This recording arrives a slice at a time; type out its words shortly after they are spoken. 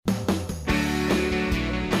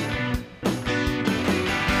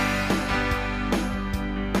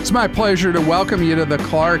It's my pleasure to welcome you to the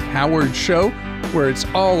Clark Howard Show, where it's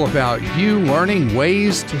all about you learning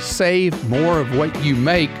ways to save more of what you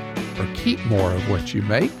make or keep more of what you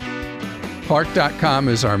make. Clark.com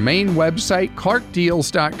is our main website,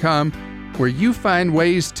 clarkdeals.com, where you find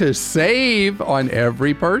ways to save on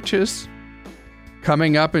every purchase.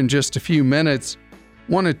 Coming up in just a few minutes,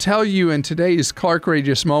 I want to tell you in today's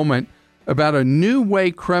Clarkrageous Moment about a new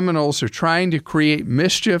way criminals are trying to create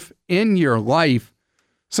mischief in your life.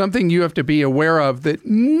 Something you have to be aware of that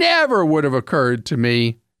never would have occurred to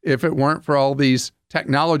me if it weren't for all these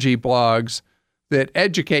technology blogs that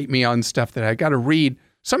educate me on stuff that I got to read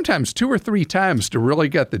sometimes 2 or 3 times to really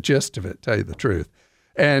get the gist of it, tell you the truth.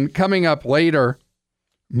 And coming up later,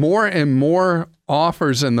 more and more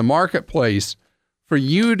offers in the marketplace for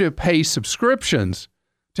you to pay subscriptions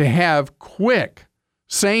to have quick,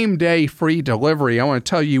 same-day free delivery. I want to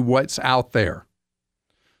tell you what's out there.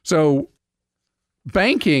 So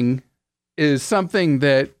banking is something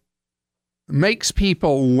that makes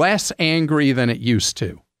people less angry than it used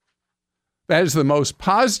to. That is the most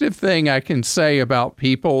positive thing I can say about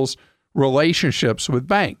people's relationships with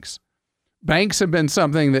banks. Banks have been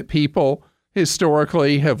something that people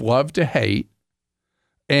historically have loved to hate,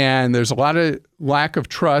 and there's a lot of lack of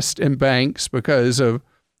trust in banks because of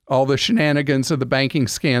all the shenanigans of the banking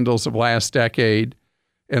scandals of last decade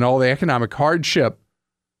and all the economic hardship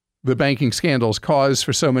the banking scandals caused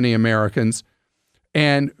for so many Americans.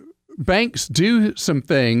 And banks do some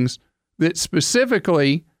things that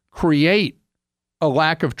specifically create a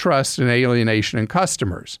lack of trust and alienation in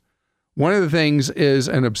customers. One of the things is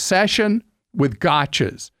an obsession with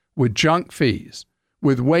gotchas, with junk fees,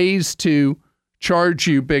 with ways to charge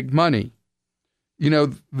you big money. You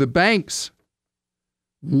know, the banks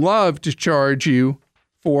love to charge you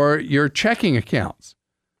for your checking accounts.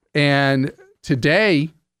 And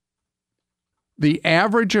today, the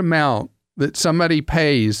average amount that somebody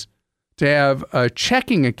pays to have a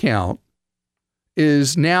checking account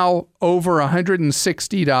is now over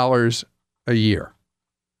 $160 a year.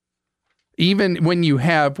 Even when you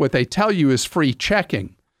have what they tell you is free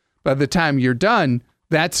checking, by the time you're done,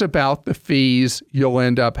 that's about the fees you'll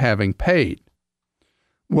end up having paid.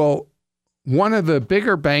 Well, one of the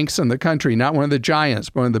bigger banks in the country, not one of the giants,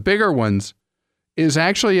 but one of the bigger ones, is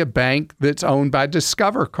actually a bank that's owned by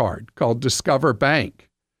Discover Card called Discover Bank.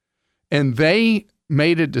 And they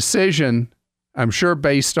made a decision, I'm sure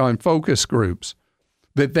based on focus groups,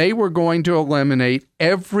 that they were going to eliminate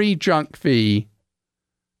every junk fee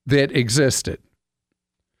that existed.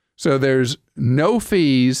 So there's no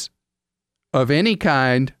fees of any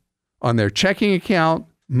kind on their checking account,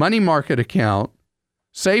 money market account,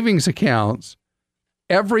 savings accounts.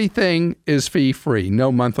 Everything is fee-free.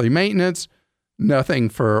 No monthly maintenance, nothing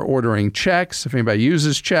for ordering checks. If anybody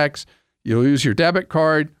uses checks, you lose your debit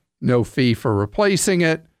card, no fee for replacing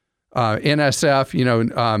it.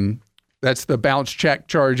 NSF, that's the bounce check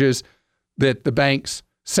charges that the banks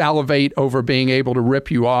salivate over being able to rip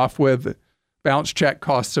you off with. Bounce check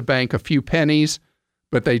costs a bank a few pennies,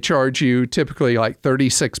 but they charge you typically like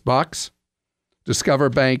 $36. Discover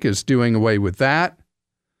Bank is doing away with that.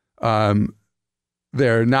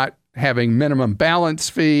 They're not having minimum balance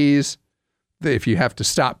fees. If you have to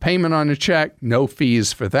stop payment on a check, no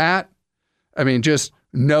fees for that. I mean, just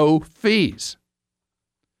no fees.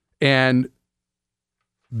 And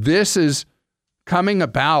this is coming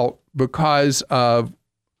about because of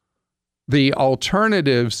the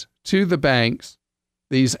alternatives to the banks,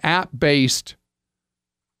 these app-based,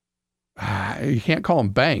 you can't call them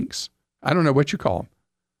banks. I don't know what you call them.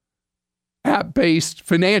 App-based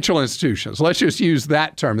financial institutions. Let's just use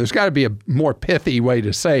that term. There's got to be a more pithy way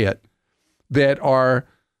to say it, that are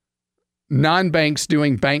non-banks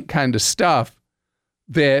doing bank kind of stuff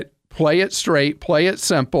that play it straight, play it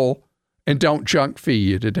simple, and don't junk fee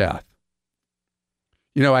you to death.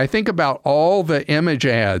 You know, I think about all the image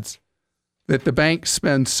ads that the banks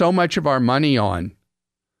spend so much of our money on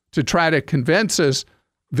to try to convince us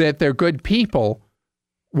that they're good people.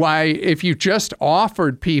 Why, if you just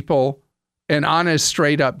offered people an honest,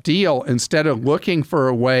 straight-up deal instead of looking for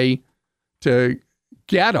a way to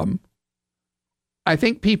get them, I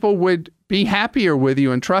think people would be happier with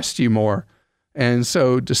you and trust you more. And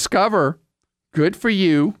so Discover, good for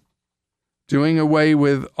you, doing away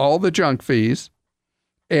with all the junk fees.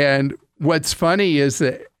 And what's funny is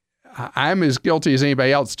that I'm as guilty as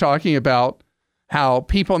anybody else talking about how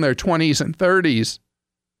people in their 20s and 30s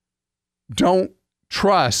don't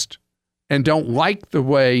trust and don't like the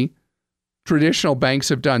way traditional banks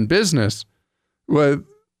have done business. Well,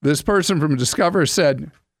 this person from Discover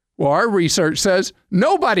said, well, our research says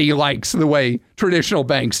nobody likes the way traditional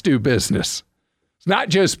banks do business. It's not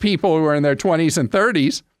just people who are in their 20s and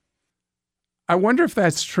 30s. I wonder if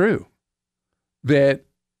that's true. That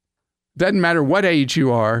doesn't matter what age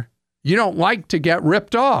you are, you don't like to get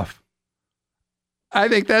ripped off. I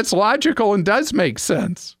think that's logical and does make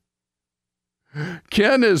sense.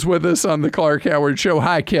 Ken is with us on the Clark Howard Show.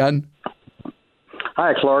 Hi, Ken.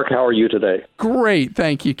 Hi, Clark. How are you today? Great.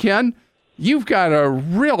 Thank you, Ken. You've got a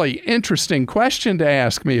really interesting question to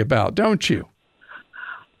ask me about, don't you?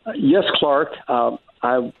 Yes, Clark.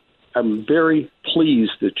 I'm very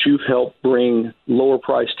pleased that you've helped bring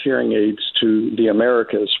lower-priced hearing aids to the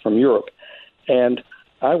Americas from Europe. And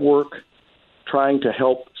I work trying to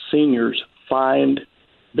help seniors find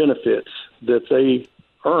benefits that they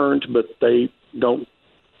earned, but they don't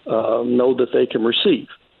know that they can receive.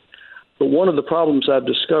 But one of the problems I've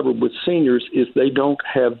discovered with seniors is they don't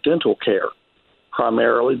have dental care.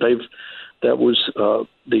 Primarily, that was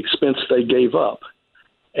the expense they gave up.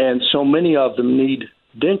 And so many of them need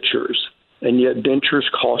dentures, and yet dentures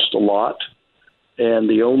cost a lot. And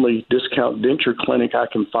the only discount denture clinic I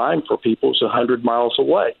can find for people is 100 miles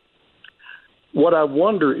away. What I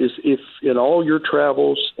wonder is if in all your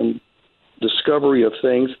travels and discovery of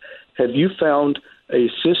things, have you found a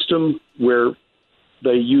system where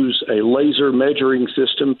they use a laser measuring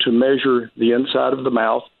system to measure the inside of the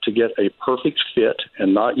mouth to get a perfect fit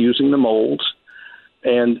and not using the molds,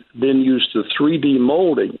 and then use the 3D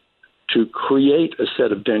molding to create a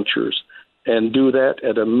set of dentures and do that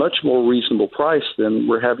at a much more reasonable price than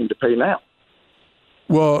we're having to pay now?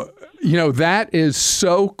 Well, that is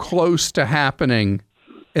so close to happening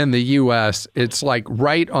in the U.S. It's like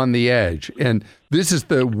right on the edge. And this is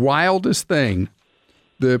the wildest thing.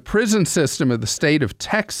 The prison system of the state of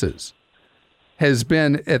Texas has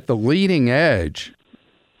been at the leading edge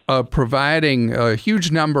of providing a huge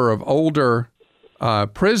number of older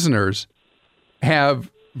prisoners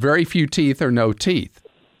have very few teeth or no teeth.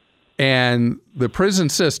 And the prison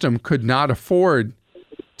system could not afford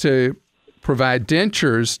to provide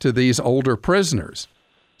dentures to these older prisoners.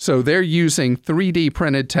 So they're using 3D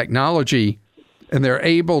printed technology, and they're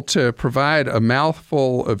able to provide a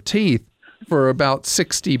mouthful of teeth for about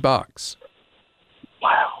 $60.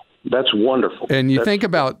 Wow, that's wonderful. And you think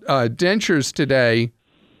about dentures today,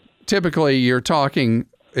 typically you're talking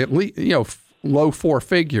at least, low four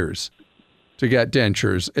figures to get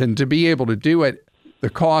dentures. And to be able to do it, the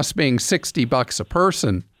cost being $60 a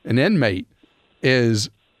person, an inmate,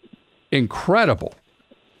 is incredible.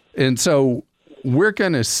 And so we're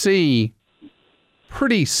going to see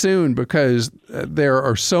pretty soon, because there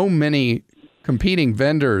are so many competing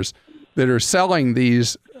vendors that are selling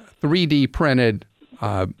these 3D printed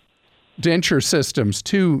denture systems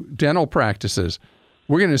to dental practices.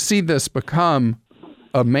 We're going to see this become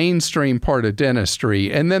a mainstream part of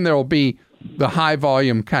dentistry. And then there'll be the high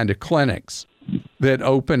volume kind of clinics that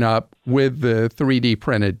open up with the 3D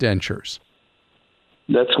printed dentures.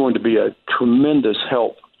 That's going to be a tremendous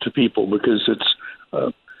help to people, because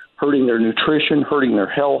it's hurting their nutrition, hurting their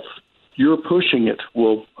health. Your pushing it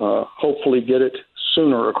will hopefully get it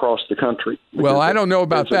sooner across the country. Well, I don't know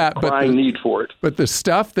about that, but the need for it. But the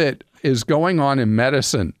stuff that is going on in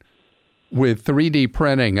medicine with 3D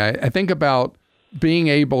printing, I think about being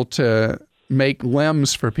able to make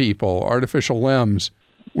limbs for people, artificial limbs,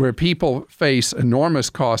 where people face enormous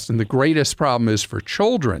costs, and the greatest problem is for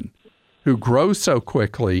children who grow so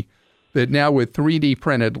quickly that now with 3D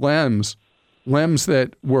printed limbs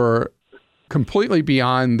that were completely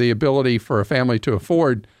beyond the ability for a family to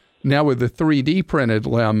afford, now with the 3D printed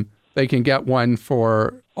limb, they can get one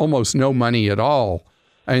for almost no money at all.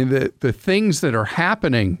 I mean, the things that are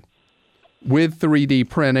happening with 3D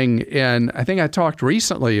printing, and I think I talked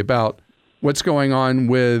recently about what's going on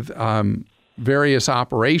with various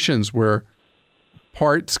operations where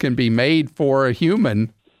parts can be made for a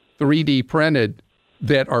human, 3D printed,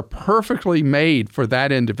 that are perfectly made for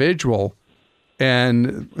that individual,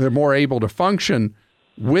 and they're more able to function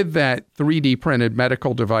with that 3D printed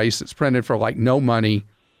medical device that's printed for like no money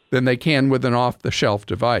than they can with an off-the-shelf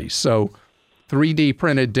device. So 3D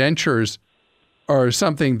printed dentures are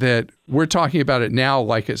something that we're talking about it now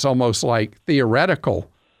like it's almost like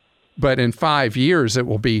theoretical, but in 5 years it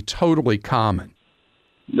will be totally common.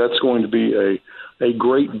 That's going to be a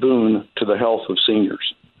great boon to the health of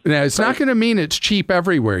seniors. Now, it's not going to mean it's cheap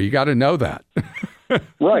everywhere. You got to know that.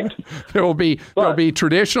 Right. There will be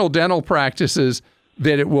traditional dental practices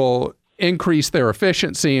that it will increase their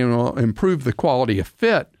efficiency and will improve the quality of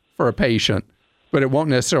fit for a patient, but it won't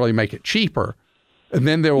necessarily make it cheaper. And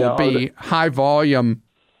then there will be high volume,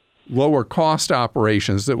 lower cost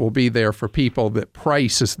operations that will be there for people that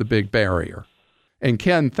price is the big barrier. And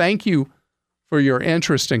Ken, thank you for your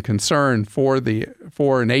interest and concern for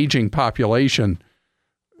an aging population.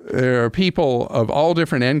 There are people of all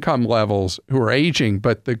different income levels who are aging,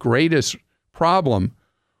 but the greatest problem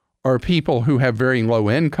are people who have very low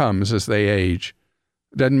incomes as they age.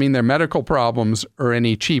 Doesn't mean their medical problems are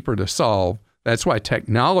any cheaper to solve. That's why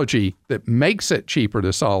technology that makes it cheaper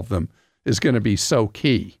to solve them is going to be so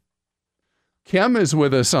key. Kim is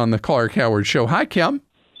with us on the Clark Howard Show. Hi, Kim.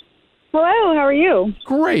 Hello, how are you?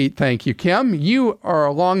 Great, thank you, Kim. You are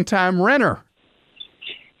a longtime renter.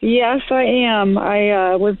 Yes, I am.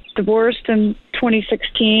 I was divorced in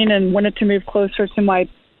 2016 and wanted to move closer to my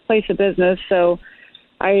place of business, so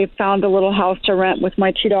I found a little house to rent with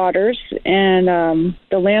my two daughters, and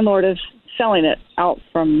the landlord is selling it out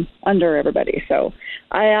from under everybody. So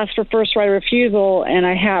I asked for first right of refusal, and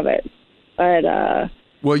I have it. But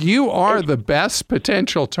well, you are the best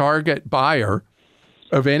potential target buyer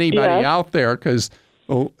of anybody out there, because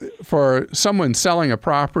for someone selling a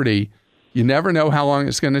property, you never know how long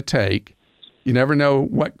it's going to take. You never know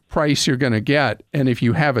what price you're going to get. And if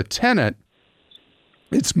you have a tenant,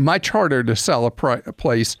 it's much harder to sell a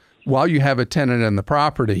place while you have a tenant in the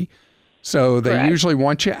property. So they usually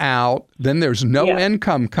want you out. Then there's no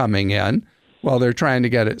income coming in while they're trying to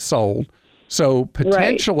get it sold. So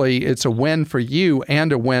potentially it's a win for you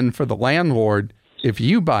and a win for the landlord if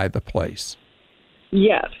you buy the place.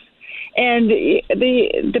 Yes. And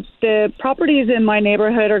the properties in my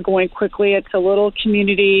neighborhood are going quickly. It's a little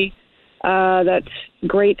community that's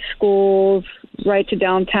great schools, right to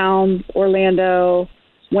downtown Orlando,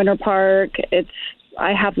 Winter Park.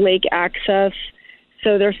 I have lake access.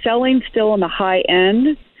 So they're selling still on the high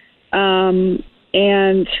end. And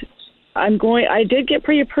I did get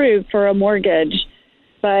pre-approved for a mortgage,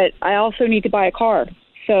 but I also need to buy a car.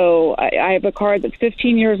 So I have a car that's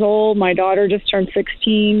 15 years old. My daughter just turned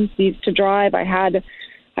 16, needs to drive. I have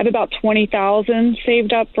about $20,000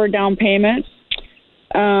 saved up for a down payment.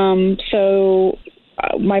 So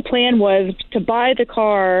my plan was to buy the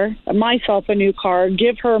car, myself a new car,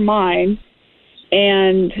 give her mine,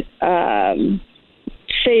 and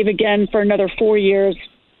save again for another 4 years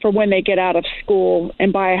for when they get out of school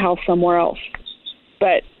and buy a house somewhere else.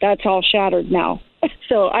 But that's all shattered now.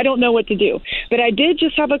 So I don't know what to do. But I did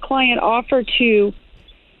just have a client offer to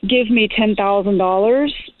give me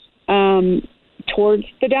 $10,000 towards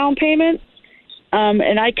the down payment,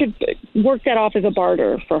 and I could work that off as a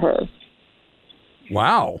barter for her.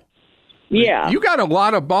 Wow. Yeah. You got a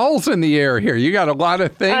lot of balls in the air here. You got a lot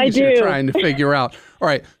of things you're trying to figure out. All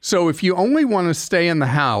right. So if you only want to stay in the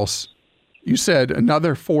house, you said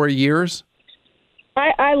another 4 years?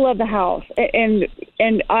 I love the house, and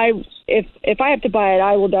if I have to buy it,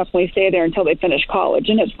 I will definitely stay there until they finish college.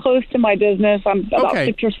 And it's close to my business. I'm about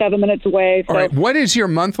 6 or 7 minutes away. So. All right. What is your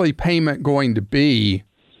monthly payment going to be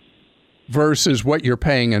versus what you're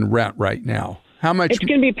paying in rent right now? How much? It's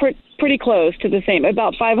going to be pretty close to the same.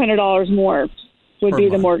 About $500 more would be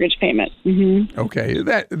the mortgage payment. Mm-hmm. Okay,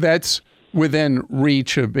 that's within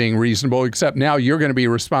reach of being reasonable, except now you're going to be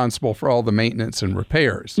responsible for all the maintenance and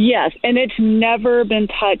repairs. Yes, and it's never been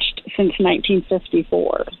touched since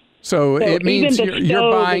 1954. So it means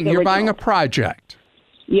you're buying a project.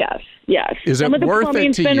 Yes. Is it worth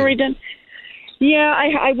it to you? Redone. Yeah,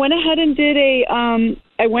 I went ahead and did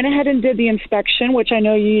the inspection, which I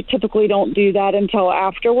know you typically don't do that until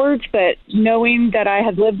afterwards, but knowing that I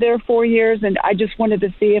had lived there 4 years and I just wanted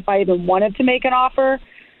to see if I even wanted to make an offer.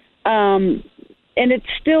 And it's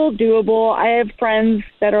still doable. I have friends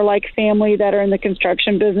that are like family that are in the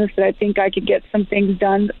construction business that I think I could get some things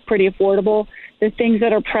done pretty affordable. The things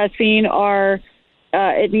that are pressing are,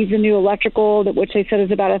 it needs a new electrical, which they said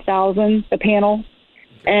is about $1,000, the panel.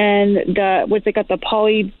 And they got the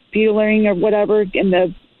polybutylene or whatever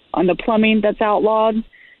on the plumbing that's outlawed.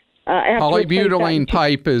 Polybutylene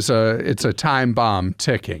pipe it's a time bomb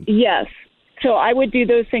ticking. Yes. So I would do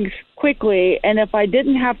those things quickly, and if I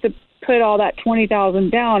didn't have to put all that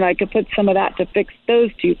 $20,000 down, I could put some of that to fix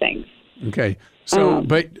those two things. Okay. So,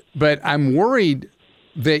 but I'm worried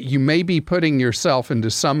that you may be putting yourself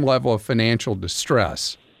into some level of financial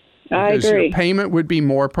distress. I agree. Your payment would be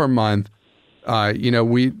more per month.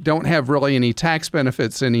 We don't have really any tax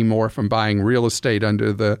benefits anymore from buying real estate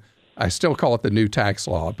under I still call it the new tax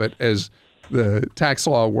law, but as the tax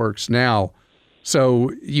law works now. So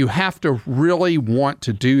you have to really want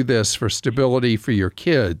to do this for stability for your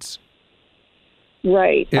kids.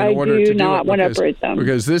 Right. I do not want to uproot them.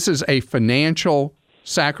 Because this is a financial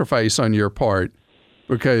sacrifice on your part,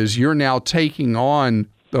 because you're now taking on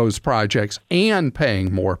those projects and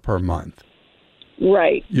paying more per month.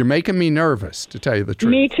 Right. You're making me nervous, to tell you the truth.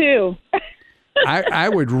 Me too. I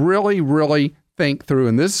would really, really think through,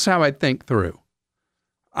 and this is how I think through.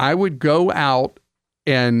 I would go out,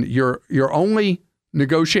 and you're only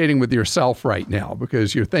negotiating with yourself right now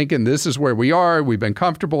because you're thinking this is where we are. We've been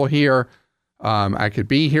comfortable here. I could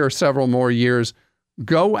be here several more years.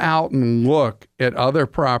 Go out and look at other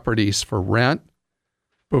properties for rent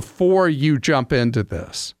before you jump into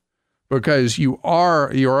this, because you're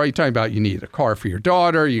already talking about you need a car for your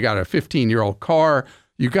daughter. You got a 15-year-old car.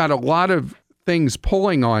 You got a lot of things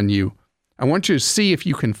pulling on you. I want you to see if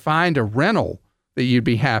you can find a rental that you'd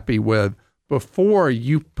be happy with before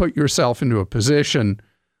you put yourself into a position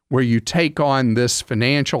where you take on this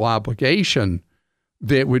financial obligation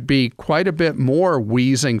that would be quite a bit more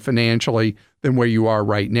wheezing financially than where you are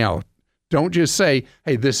right now. Don't just say,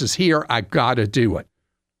 hey, this is here, I gotta do it.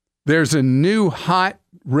 There's a new hot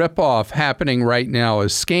ripoff happening right now, a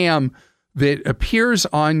scam that appears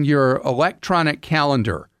on your electronic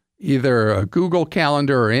calendar, either a Google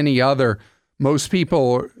Calendar or any other. Most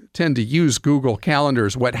people tend to use Google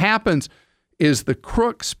Calendars. What happens is the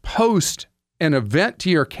crooks post an event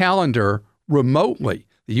to your calendar remotely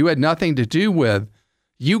that you had nothing to do with.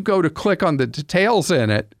 You go to click on the details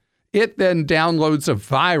in it. It then downloads a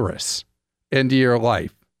virus into your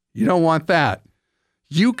life. You don't want that.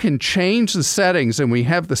 You can change the settings, and we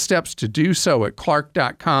have the steps to do so at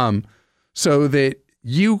Clark.com so that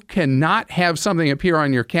you cannot have something appear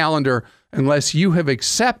on your calendar unless you have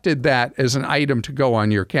accepted that as an item to go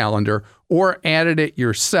on your calendar or added it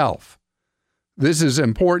yourself. This is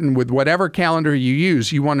important with whatever calendar you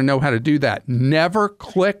use. You want to know how to do that. Never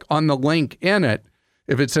click on the link in it.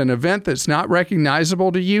 If it's an event that's not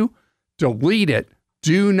recognizable to you, delete it.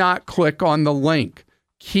 Do not click on the link.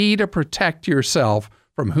 Key to protect yourself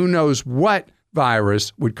from who knows what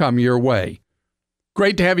virus would come your way.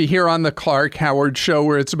 Great to have you here on the Clark Howard Show,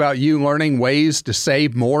 where it's about you learning ways to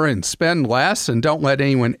save more and spend less, and don't let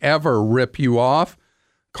anyone ever rip you off.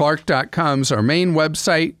 Clark.com is our main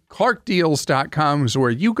website. ClarkDeals.com is where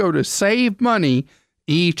you go to save money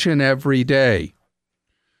each and every day.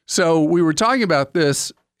 So we were talking about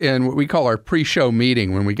this in what we call our pre-show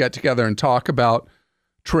meeting, when we get together and talk about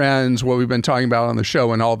trends, what we've been talking about on the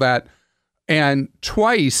show and all that. And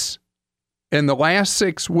twice in the last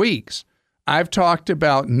 6 weeks, I've talked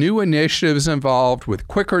about new initiatives involved with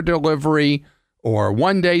quicker delivery or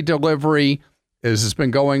one-day delivery, as has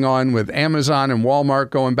been going on with Amazon and Walmart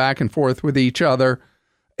going back and forth with each other.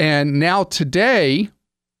 And now today,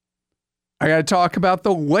 I got to talk about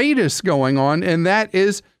the latest going on, and that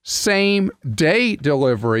is same-day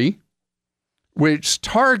delivery, which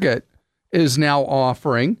Target is now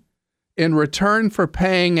offering in return for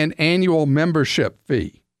paying an annual membership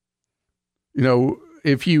fee. You know,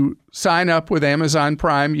 if you sign up with Amazon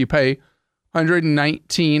Prime, you pay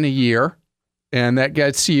 $119 a year, and that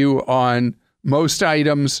gets you on most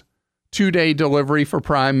items 2-day delivery for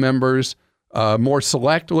Prime members, more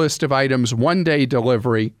select list of items, 1-day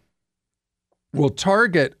delivery. Well,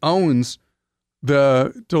 Target owns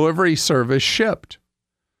the delivery service Shipt.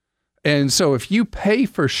 And so if you pay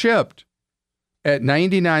for Shipt at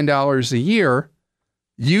 $99 a year,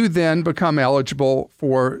 you then become eligible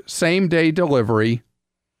for same-day delivery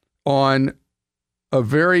on a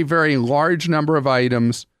very, very large number of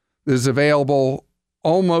items that is available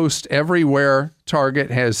almost everywhere Target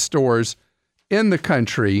has stores in the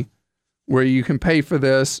country, where you can pay for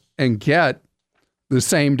this and get the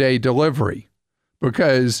same-day delivery.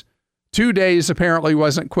 Because 2 days apparently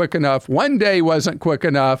wasn't quick enough. 1 day wasn't quick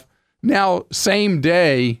enough. Now, same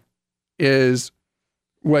day is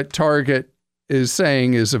what Target is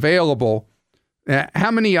saying is available. Now,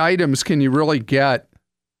 how many items can you really get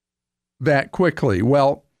that quickly?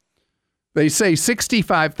 Well, they say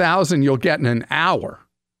 65,000 you'll get in an hour.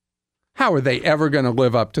 How are they ever going to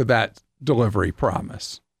live up to that delivery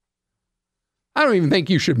promise? I don't even think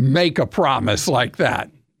you should make a promise like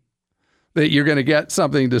that you're going to get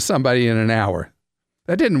something to somebody in an hour.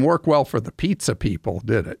 That didn't work well for the pizza people,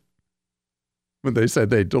 did it? When they said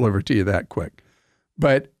they'd deliver to you that quick.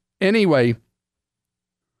 But anyway,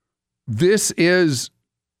 this is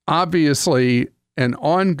obviously an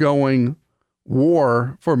ongoing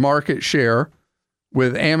war for market share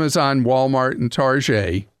with Amazon, Walmart, and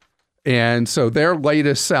Target. And so their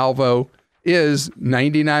latest salvo is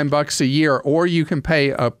 $99 a year, or you can pay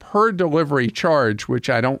a per delivery charge, which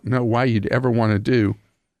I don't know why you'd ever want to do.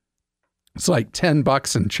 It's like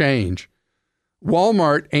 $10 and change.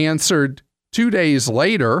 Walmart answered 2 days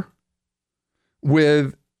later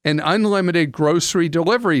with an unlimited grocery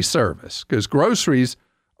delivery service, because groceries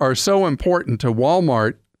are so important to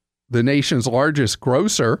Walmart, the nation's largest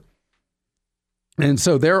grocer. And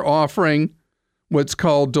so they're offering what's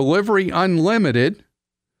called Delivery Unlimited,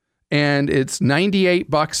 and it's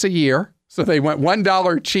 $98 a year, So they went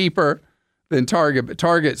 $1 cheaper than Target, but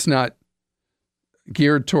Target's not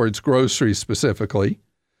geared towards groceries specifically.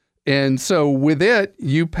 And so with it,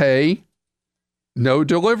 you pay no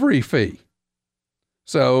delivery fee.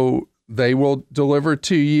 So they will deliver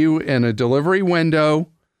to you in a delivery window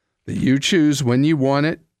that you choose when you want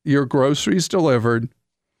it, your groceries delivered,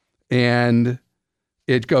 and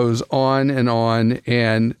it goes on.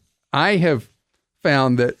 And I have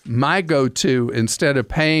found that my go-to, instead of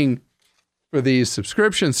paying for these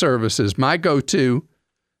subscription services, my go-to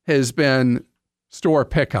has been store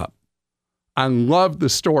pickup. I love the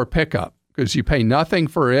store pickup because you pay nothing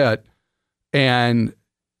for it and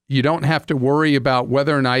you don't have to worry about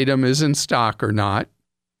whether an item is in stock or not.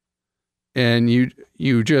 And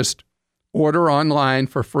you just order online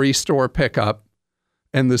for free store pickup.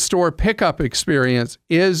 And the store pickup experience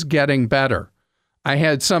is getting better. I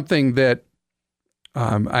had something that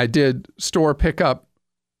I did store pickup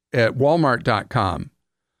at Walmart.com,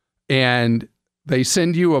 and they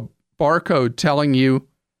send you a barcode telling you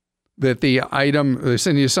that the item, they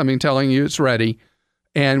send you something telling you it's ready.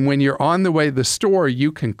 And when you're on the way to the store,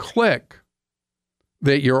 you can click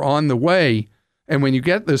that you're on the way. And when you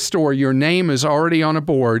get to the store, your name is already on a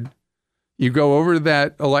board. You go over to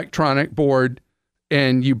that electronic board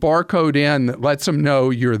and you barcode in that lets them know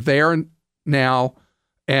you're there now.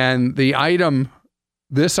 And the item,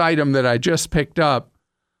 this item that I just picked up,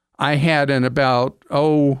 I had in about,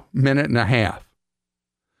 minute and a half.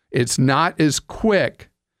 It's not as quick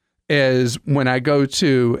as when I go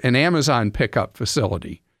to an Amazon pickup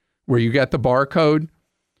facility where you get the barcode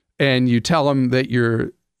and you tell them that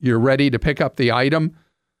you're ready to pick up the item,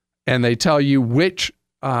 and they tell you which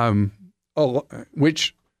it's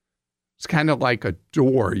kind of like a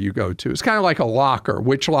door you go to. It's kind of like a locker,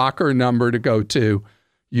 which locker number to go to.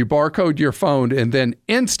 You barcode your phone, and then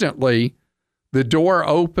instantly the door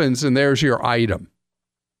opens and there's your item.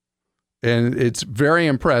 And it's very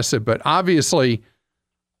impressive, but obviously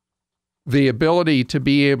the ability to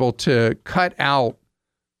be able to cut out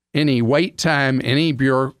any wait time, any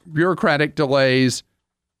bureaucratic delays,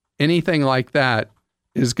 anything like that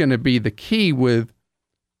is going to be the key with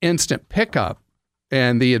instant pickup.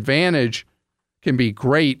 And the advantage can be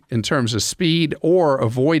great in terms of speed or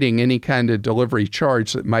avoiding any kind of delivery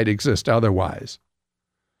charge that might exist otherwise.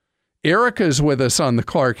 Erica's with us on the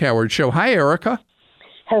Clark Howard Show. Hi, Erica.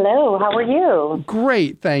 Hello, how are you?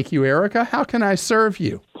 Great, thank you, Erica. How can I serve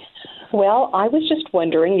you? Well, I was just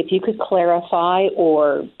wondering if you could clarify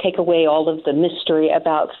or take away all of the mystery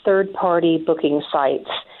about third-party booking sites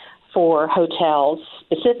for hotels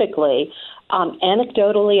specifically.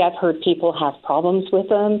 Anecdotally, I've heard people have problems with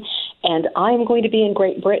them, and I'm going to be in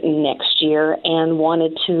Great Britain next year and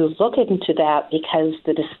wanted to look into that because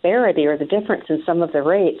the disparity or the difference in some of the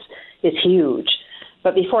rates is huge.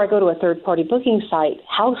 But before I go to a third-party booking site,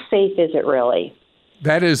 how safe is it really?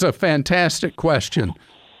 That is a fantastic question.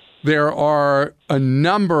 There are a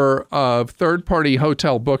number of third-party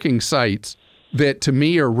hotel booking sites that, to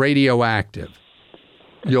me, are radioactive.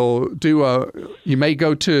 You may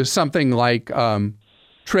go to something like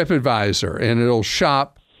TripAdvisor, and it'll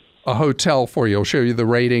shop a hotel for you. It'll show you the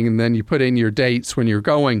rating, and then you put in your dates when you're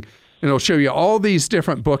going, and it'll show you all these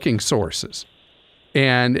different booking sources.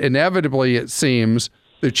 And inevitably, it seems,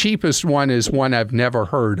 the cheapest one is one I've never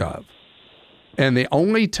heard of. And the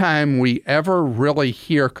only time we ever really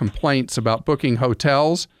hear complaints about booking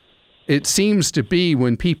hotels, it seems to be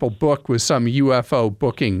when people book with some UFO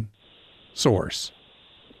booking source.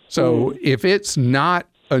 So if it's not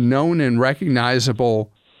a known and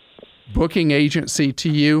recognizable booking agency to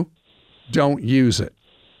you, don't use it.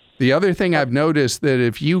 The other thing I've noticed that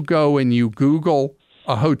if you go and you Google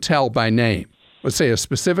a hotel by name, let's say a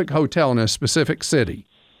specific hotel in a specific city,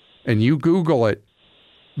 and you Google it,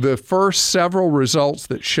 the first several results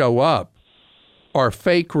that show up are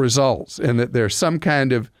fake results, and that there's some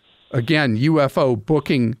kind of, again, UFO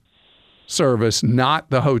booking service, not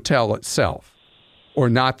the hotel itself, or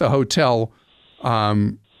not the hotel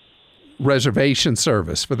reservation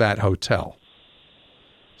service for that hotel.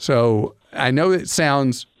 So I know it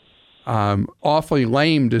sounds awfully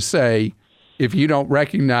lame to say, if you don't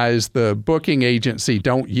recognize the booking agency,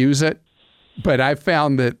 don't use it. But I've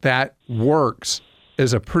found that works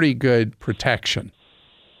as a pretty good protection.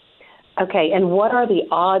 Okay, and what are the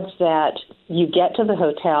odds that you get to the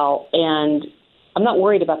hotel, and I'm not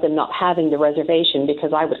worried about them not having the reservation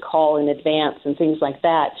because I would call in advance and things like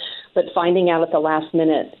that, but finding out at the last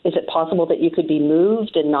minute, is it possible that you could be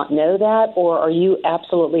moved and not know that, or are you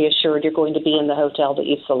absolutely assured you're going to be in the hotel that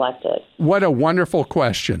you've selected? What a wonderful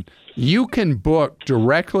question. You can book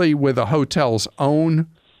directly with a hotel's own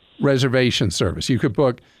reservation service. You could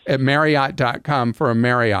book at Marriott.com for a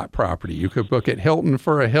Marriott property. You could book at Hilton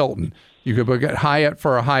for a Hilton. You could book at Hyatt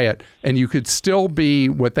for a Hyatt, and you could still be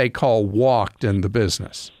what they call walked in the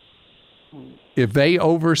business. If they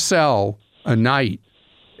oversell a night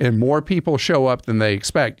and more people show up than they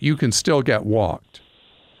expect, you can still get walked.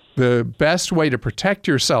 The best way to protect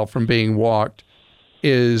yourself from being walked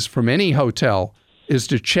is, from any hotel, is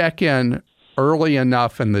to check in early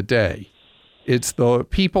enough in the day. It's the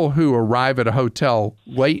people who arrive at a hotel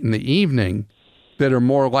late in the evening that are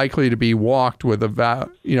more likely to be walked with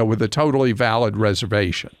a totally valid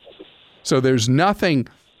reservation. So there's nothing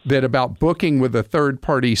that about booking with a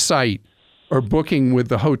third-party site or booking with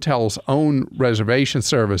the hotel's own reservation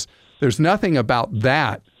service. There's nothing about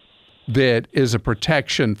that is a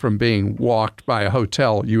protection from being walked by a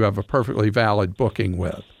hotel you have a perfectly valid booking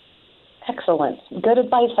with. Excellent. Good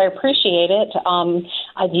advice. I appreciate it.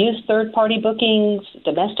 I've used third-party bookings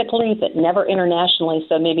domestically, but never internationally,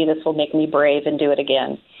 so maybe this will make me brave and do it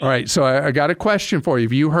again. All right, so I got a question for you.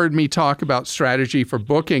 Have you heard me talk about strategy for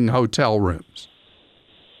booking hotel rooms?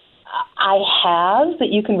 I have, but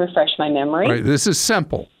you can refresh my memory. All right, this is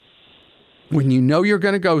simple. When you know you're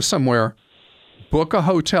going to go somewhere, book a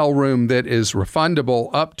hotel room that is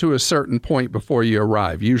refundable up to a certain point before you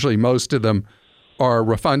arrive. Usually most of them are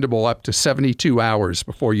refundable up to 72 hours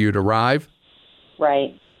before you'd arrive.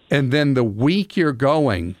 Right. And then the week you're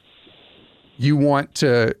going, you want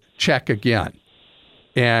to check again.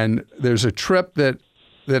 And there's a trip that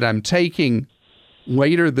I'm taking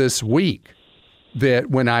later this week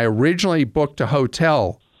that when I originally booked a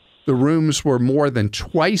hotel, the rooms were more than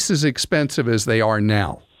twice as expensive as they are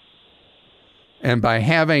now. And by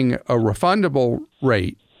having a refundable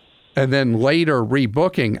rate and then later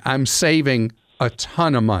rebooking, I'm saving a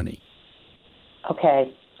ton of money.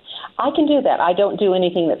 Okay. I can do that. I don't do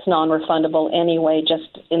anything that's non-refundable anyway,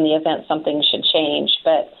 just in the event something should change.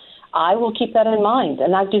 But I will keep that in mind.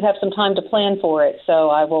 And I do have some time to plan for it, so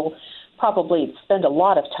I will probably spend a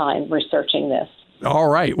lot of time researching this. All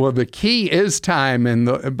right. Well, the key is time.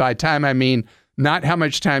 And by time, I mean not how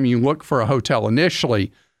much time you look for a hotel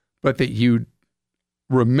initially, but that you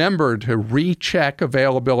remember to recheck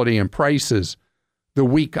availability and prices the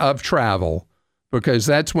week of travel, because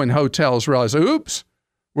that's when hotels realize, oops,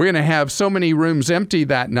 we're going to have so many rooms empty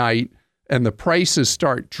that night, and the prices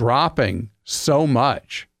start dropping so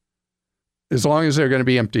much. As long as they're going to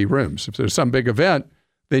be empty rooms. If there's some big event,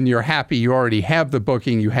 then you're happy you already have the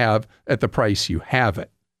booking you have at the price you have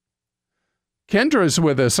it. Kendra's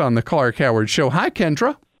with us on the Clark Howard Show. Hi,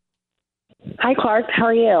 Kendra. Hi, Clark. How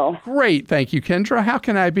are you? Great. Thank you, Kendra. How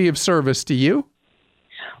can I be of service to you?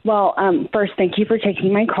 Well, first, thank you for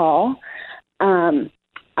taking my call.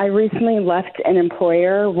 I recently left an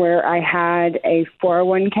employer where I had a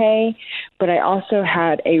 401k, but I also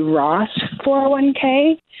had a Roth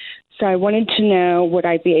 401k. So I wanted to know, would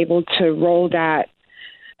I be able to roll that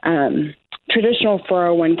traditional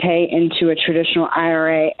 401k into a traditional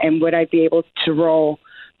IRA, and would I be able to roll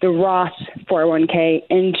the Roth 401k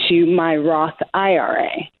into my Roth IRA?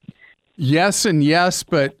 Yes and yes,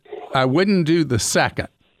 but I wouldn't do the second.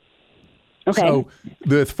 Okay. So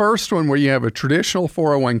the first one, where you have a traditional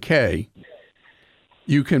 401k,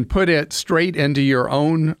 you can put it straight into your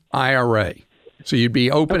own IRA. So you'd be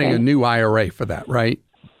opening a new IRA for that, right?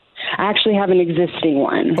 I actually have an existing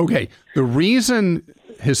one. Okay. The reason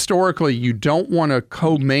historically you don't want to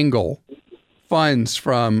commingle funds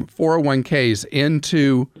from 401ks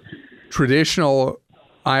into traditional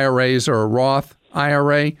IRAs or a Roth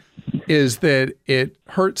IRA is that it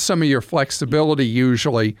hurts some of your flexibility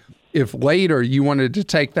usually if later you wanted to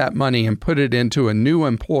take that money and put it into a new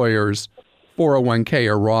employer's 401k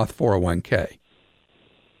or Roth 401k.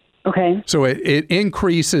 Okay. So it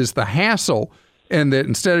increases the hassle, and that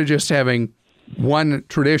instead of just having one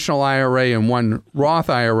traditional IRA and one Roth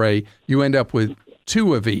IRA, you end up with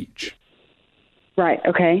two of each. Right.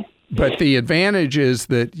 Okay. But the advantage is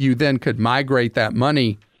that you then could migrate that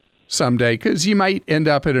money someday, because you might end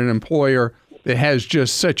up at an employer that has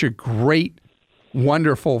just such a great,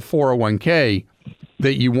 wonderful 401k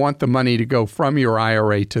that you want the money to go from your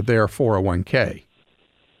IRA to their 401k.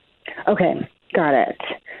 Okay. Got it.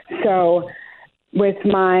 So with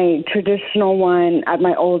my traditional one at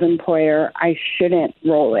my old employer, I shouldn't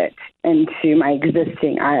roll it into my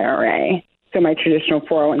existing IRA. So my traditional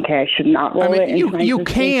 401k, I should not roll it into my you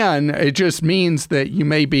can. It just means that you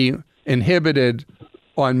may be inhibited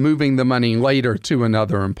on moving the money later to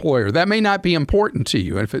another employer. That may not be important to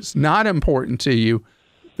you. If it's not important to you,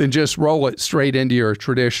 then just roll it straight into your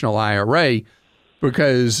traditional IRA,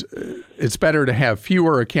 because it's better to have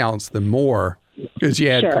fewer accounts than more, because you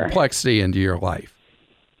add complexity into your life.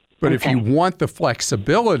 But if you want the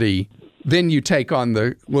flexibility, then you take on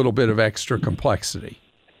the little bit of extra complexity.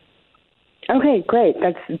 Okay, great.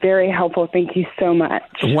 That's very helpful. Thank you so much.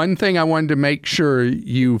 One thing I wanted to make sure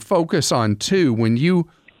you focus on, too, when you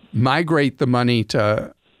migrate the money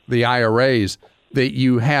to the IRAs, that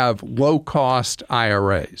you have low-cost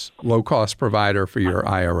IRAs, low-cost provider for your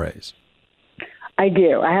IRAs. I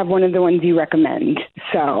do. I have one of the ones you recommend.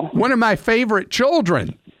 So one of my favorite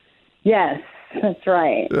children. Yes, that's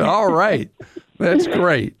right. All right. That's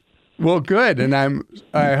great. Well, good. And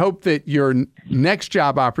I hope that your next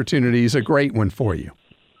job opportunity is a great one for you.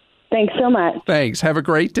 Thanks so much. Thanks. Have a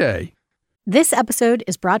great day. This episode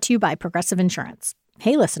is brought to you by Progressive Insurance.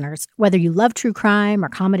 Hey, listeners, whether you love true crime or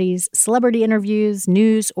comedies, celebrity interviews,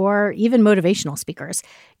 news, or even motivational speakers,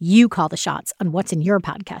 you call the shots on what's in your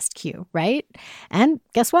podcast queue, right? And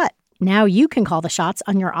guess what? Now you can call the shots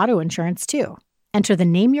on your auto insurance, too. Enter the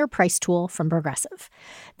Name Your Price tool from Progressive.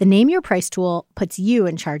 The Name Your Price tool puts you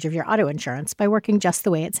in charge of your auto insurance by working just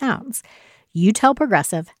the way it sounds. You tell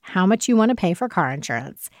Progressive how much you want to pay for car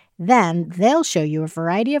insurance. Then they'll show you a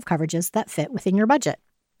variety of coverages that fit within your budget,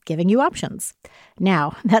 giving you options.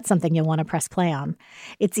 Now, that's something you'll want to press play on.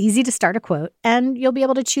 It's easy to start a quote, and you'll be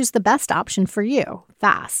able to choose the best option for you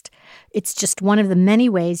fast. It's just one of the many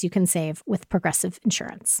ways you can save with Progressive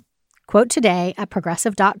Insurance. Quote today at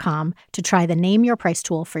Progressive.com to try the Name Your Price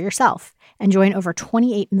tool for yourself and join over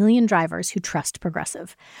 28 million drivers who trust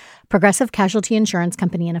Progressive. Progressive Casualty Insurance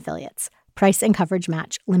Company and Affiliates. Price and coverage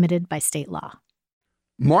match limited by state law.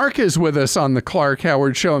 Mark is with us on the Clark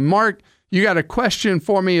Howard Show. And Mark, you got a question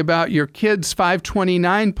for me about your kids'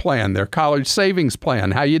 529 plan, their college savings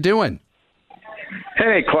plan. How you doing?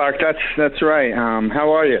 Hey, Clark. That's right.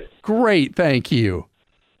 How are you? Great, thank you.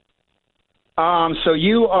 So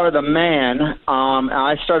you are the man.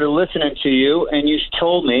 I started listening to you, and you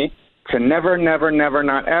told me to never,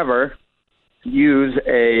 not ever use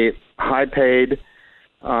a high-paid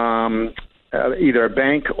either a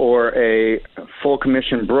bank or a full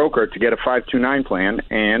commission broker to get a 529 plan.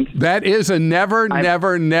 And that is a never,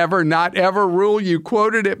 not ever rule. You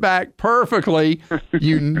quoted it back perfectly.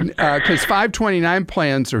 Because 529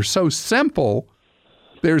 plans are so simple,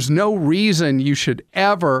 there's no reason you should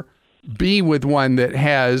ever be with one that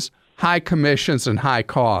has high commissions and high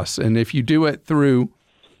costs. And if you do it through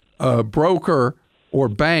a broker or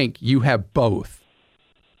bank, you have both.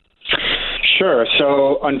 Sure.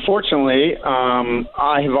 So unfortunately,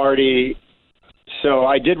 I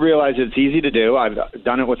did realize it's easy to do. I've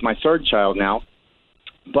done it with my third child now.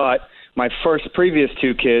 But my previous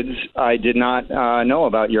two kids, I did not know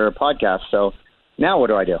about your podcast. So now what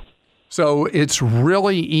do I do? So it's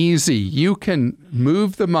really easy. You can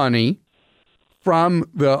move the money from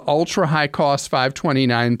the ultra high cost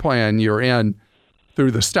 529 plan you're in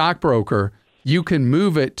through the stockbroker. You can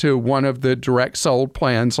move it to one of the direct sold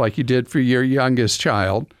plans like you did for your youngest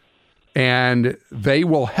child. And they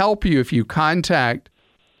will help you if you contact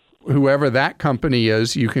whoever that company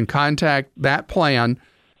is. You can contact that plan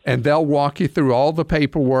and they'll walk you through all the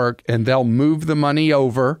paperwork and they'll move the money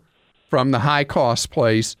over from the high cost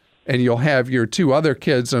place. And you'll have your two other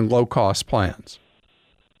kids in low-cost plans.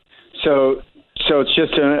 So it's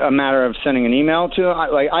just a matter of sending an email to them?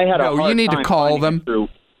 I had a hard time. You need to call them.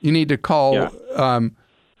 You need to call. Yeah.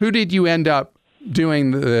 Who did you end up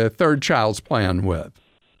doing the third child's plan with?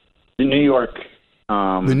 The New York.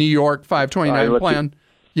 The New York 529 plan?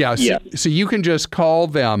 Yeah. So you can just call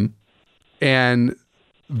them, and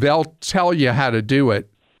they'll tell you how to do it.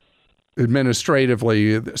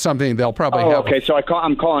 Administratively, something they'll probably have. Okay. So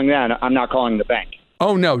I'm calling that. I'm not calling the bank.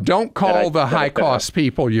 Oh no! Don't call the high cost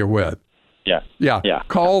people you're with. Yeah.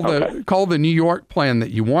 Call the New York plan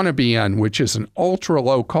that you want to be in, which is an ultra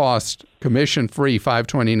low cost, commission free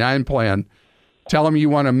 529 plan. Tell them you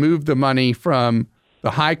want to move the money from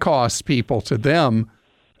the high cost people to them.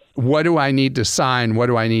 What do I need to sign? What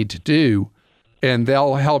do I need to do? And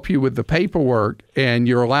they'll help you with the paperwork. And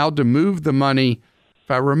you're allowed to move the money. If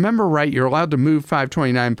I remember right, you're allowed to move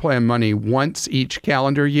 529 plan money once each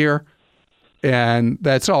calendar year. And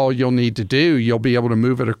that's all you'll need to do. You'll be able to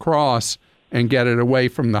move it across and get it away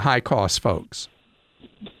from the high-cost folks.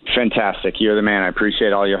 Fantastic. You're the man. I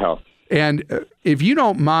appreciate all your help. And if you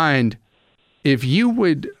don't mind, if you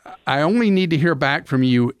would, I only need to hear back from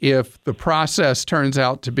you if the process turns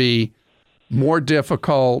out to be more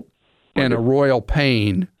difficult and a royal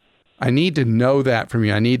pain. I need to know that from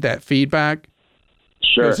you. I need that feedback.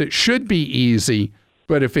 Sure. Because it should be easy,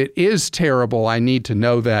 but if it is terrible, I need to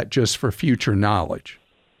know that just for future knowledge.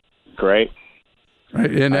 Great.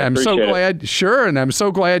 Right. And I'm so glad, and I'm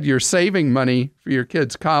so glad you're saving money for your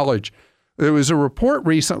kids' college. There was a report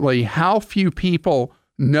recently how few people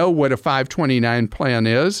know what a 529 plan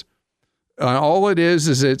is. All it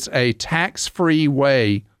is it's a tax-free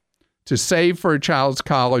way to save for a child's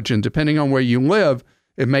college, and depending on where you live,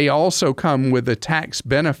 it may also come with a tax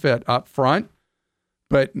benefit up front.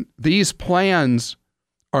 But these plans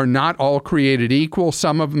are not all created equal.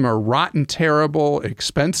 Some of them are rotten, terrible,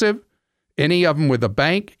 expensive. Any of them with a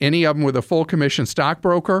bank, any of them with a full commission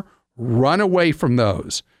stockbroker, run away from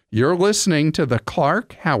those. You're listening to The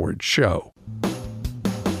Clark Howard Show.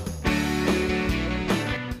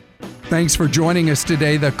 Thanks for joining us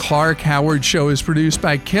today. The Clark Howard Show is produced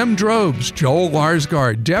by Kim Drobes, Joel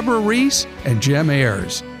Larsgaard, Deborah Reese, and Jim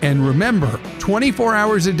Ayers. And remember, 24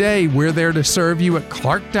 hours a day, we're there to serve you at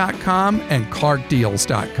Clark.com and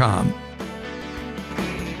ClarkDeals.com.